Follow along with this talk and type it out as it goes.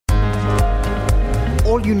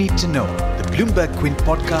all you need to know, the Bloomberg Quint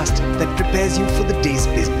podcast that prepares you for the day's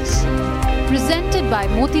business. Presented by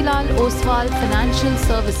Motilal Oswal Financial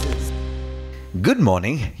Services. Good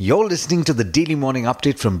morning. You're listening to the Daily Morning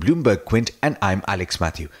Update from Bloomberg Quint and I'm Alex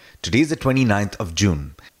Matthew. Today is the 29th of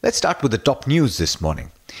June. Let's start with the top news this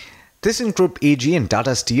morning. ThyssenKrupp AG and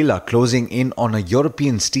Tata Steel are closing in on a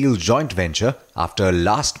European steel joint venture after a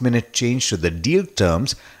last-minute change to the deal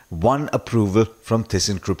terms won approval from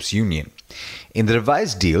ThyssenKrupp's union. In the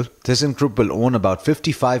revised deal, ThyssenKrupp will own about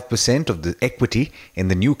 55% of the equity in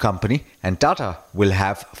the new company and Tata will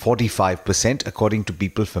have 45% according to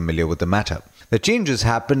people familiar with the matter. The changes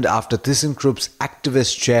happened after ThyssenKrupp's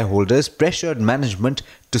activist shareholders pressured management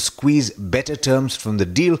to squeeze better terms from the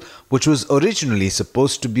deal, which was originally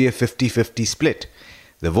supposed to be a 50-50 split.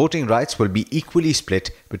 The voting rights will be equally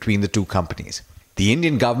split between the two companies. The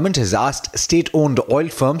Indian government has asked state-owned oil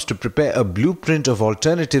firms to prepare a blueprint of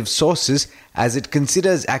alternative sources as it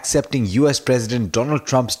considers accepting US President Donald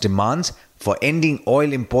Trump's demands for ending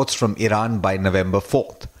oil imports from Iran by November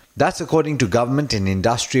 4th. That's according to government and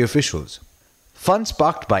industry officials. Funds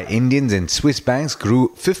parked by Indians in Swiss banks grew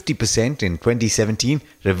 50% in 2017,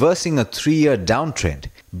 reversing a 3-year downtrend.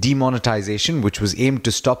 Demonetization, which was aimed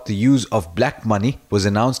to stop the use of black money, was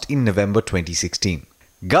announced in November 2016.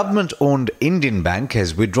 Government-owned Indian Bank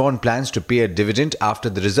has withdrawn plans to pay a dividend after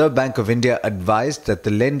the Reserve Bank of India advised that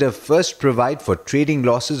the lender first provide for trading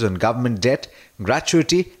losses on government debt,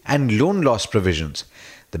 gratuity and loan loss provisions.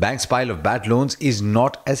 The bank's pile of bad loans is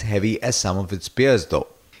not as heavy as some of its peers though.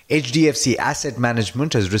 HDFC Asset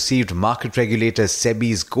Management has received market regulator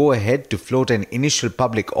SEBI's go-ahead to float an initial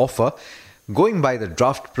public offer. Going by the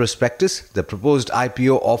draft prospectus, the proposed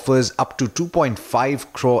IPO offers up to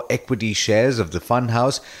 2.5 crore equity shares of the fund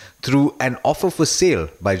house through an offer for sale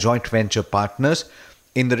by joint venture partners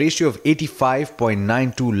in the ratio of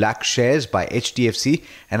 85.92 lakh shares by HDFC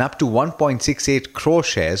and up to 1.68 crore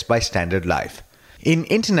shares by Standard Life. In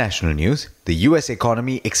international news, the US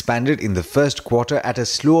economy expanded in the first quarter at a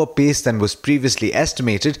slower pace than was previously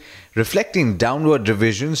estimated, reflecting downward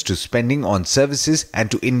revisions to spending on services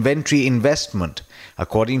and to inventory investment,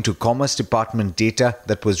 according to Commerce Department data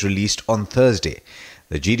that was released on Thursday.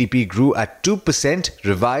 The GDP grew at 2%,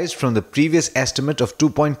 revised from the previous estimate of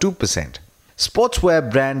 2.2%.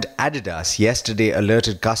 Sportswear brand Adidas yesterday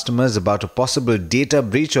alerted customers about a possible data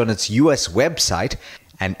breach on its US website.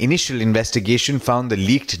 An initial investigation found the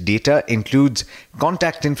leaked data includes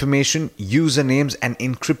contact information, usernames and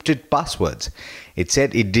encrypted passwords. It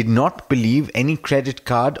said it did not believe any credit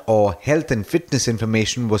card or health and fitness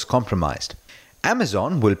information was compromised.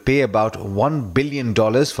 Amazon will pay about $1 billion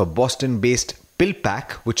for Boston-based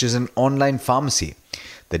PillPack, which is an online pharmacy.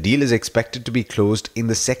 The deal is expected to be closed in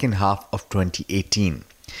the second half of 2018.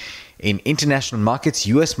 In international markets,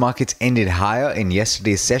 US markets ended higher in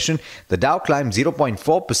yesterday's session. The Dow climbed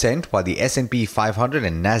 0.4%, while the S&P 500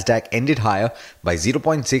 and Nasdaq ended higher by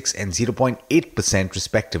 0.6 and 0.8%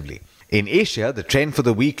 respectively. In Asia, the trend for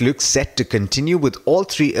the week looks set to continue with all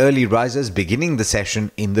three early risers beginning the session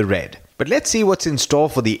in the red. But let's see what's in store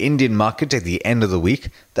for the Indian market at the end of the week.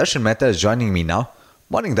 Darshan Mehta is joining me now.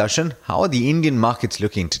 Morning Darshan, how are the Indian markets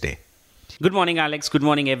looking today? Good morning, Alex. Good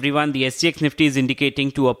morning, everyone. The SGX Nifty is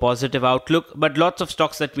indicating to a positive outlook, but lots of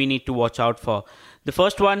stocks that we need to watch out for. The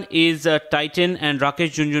first one is Titan, and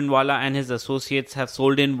Rakesh Jhunjhunwala and his associates have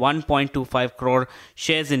sold in 1.25 crore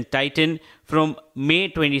shares in Titan from May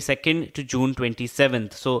 22nd to June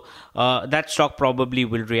 27th. So that stock probably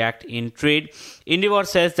will react in trade. Indivar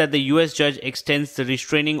says that the US judge extends the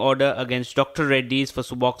restraining order against Dr. Reddy's for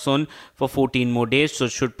Suboxone for 14 more days, so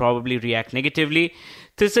it should probably react negatively.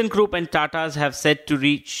 ThyssenKrupp and Tata's have set to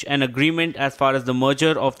reach an agreement as far as the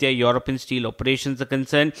merger of their European steel operations are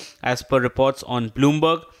concerned, as per reports on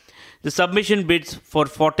Bloomberg. The submission bids for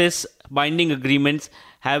Fortis binding agreements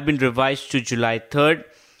have been revised to July 3rd.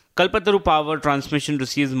 Kalpataru Power Transmission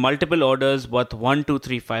receives multiple orders worth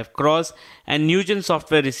 1235 crores and Newgen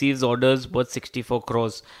Software receives orders worth 64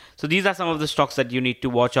 crores. So these are some of the stocks that you need to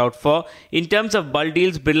watch out for. In terms of bull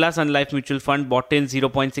deals, Birla Sun Life Mutual Fund bought in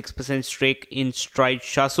 0.6% stake in Stride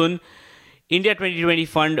Shasun. India 2020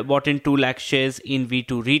 Fund bought in 2 lakh shares in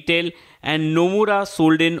V2 Retail, and Nomura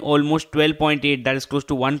sold in almost 12.8, that is close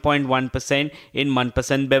to 1.1% in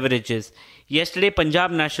Manpasand Beverages. Yesterday,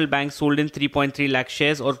 Punjab National Bank sold in 3.3 lakh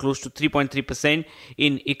shares or close to 3.3%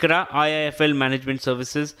 in ICRA. IIFL Management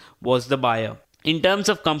Services was the buyer. In terms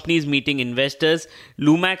of companies meeting investors,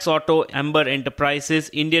 Lumax Auto, Amber Enterprises,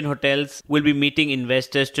 Indian Hotels will be meeting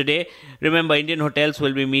investors today. Remember, Indian Hotels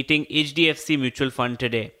will be meeting HDFC Mutual Fund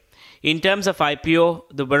today. In terms of IPO,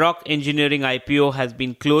 the Varroc Engineering IPO has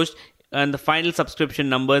been closed and the final subscription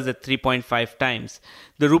numbers at 3.5 times.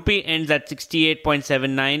 The rupee ends at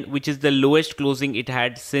 68.79, which is the lowest closing it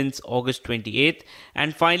had since August 28th.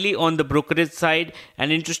 And finally, on the brokerage side,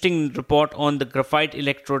 an interesting report on the graphite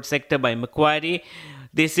electrode sector by Macquarie.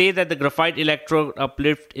 They say that the graphite electrode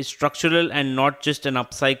uplift is structural and not just an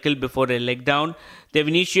upcycle before a leg down. They've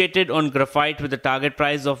initiated on graphite with a target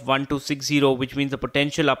price of 1260, which means a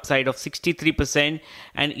potential upside of 63%,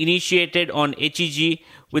 and initiated on HEG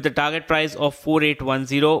with a target price of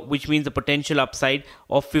 4810, which means a potential upside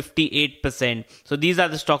of 58%. So these are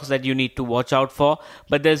the stocks that you need to watch out for,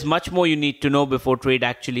 but there's much more you need to know before trade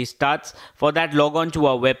actually starts. For that, log on to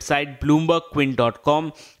our website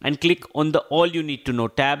bloombergquint.com and click on the All You Need to Know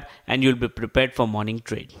tab, and you'll be prepared for morning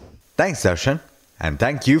trade. Thanks, Darshan, and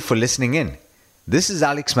thank you for listening in. This is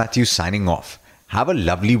Alex Matthews signing off. Have a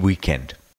lovely weekend.